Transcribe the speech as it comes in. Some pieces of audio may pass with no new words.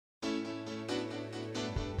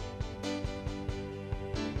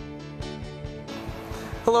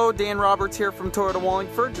Hello, Dan Roberts here from Toyota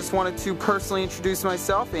Wallingford. Just wanted to personally introduce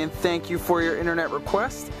myself and thank you for your internet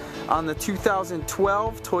request on the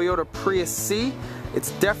 2012 Toyota Prius C.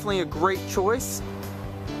 It's definitely a great choice.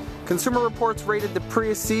 Consumer Reports rated the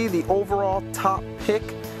Prius C the overall top pick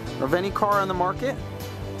of any car on the market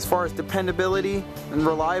as far as dependability and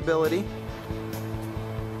reliability.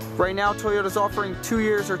 Right now, Toyota's offering 2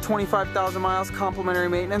 years or 25,000 miles complimentary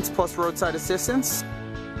maintenance plus roadside assistance.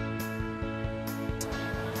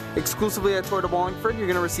 Exclusively at Toyota Wallingford, you're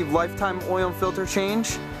going to receive lifetime oil and filter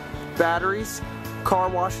change, batteries, car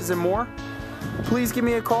washes, and more. Please give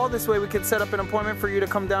me a call. This way we can set up an appointment for you to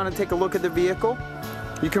come down and take a look at the vehicle.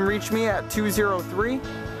 You can reach me at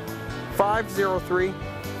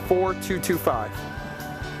 203-503-4225.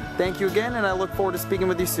 Thank you again, and I look forward to speaking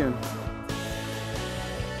with you soon.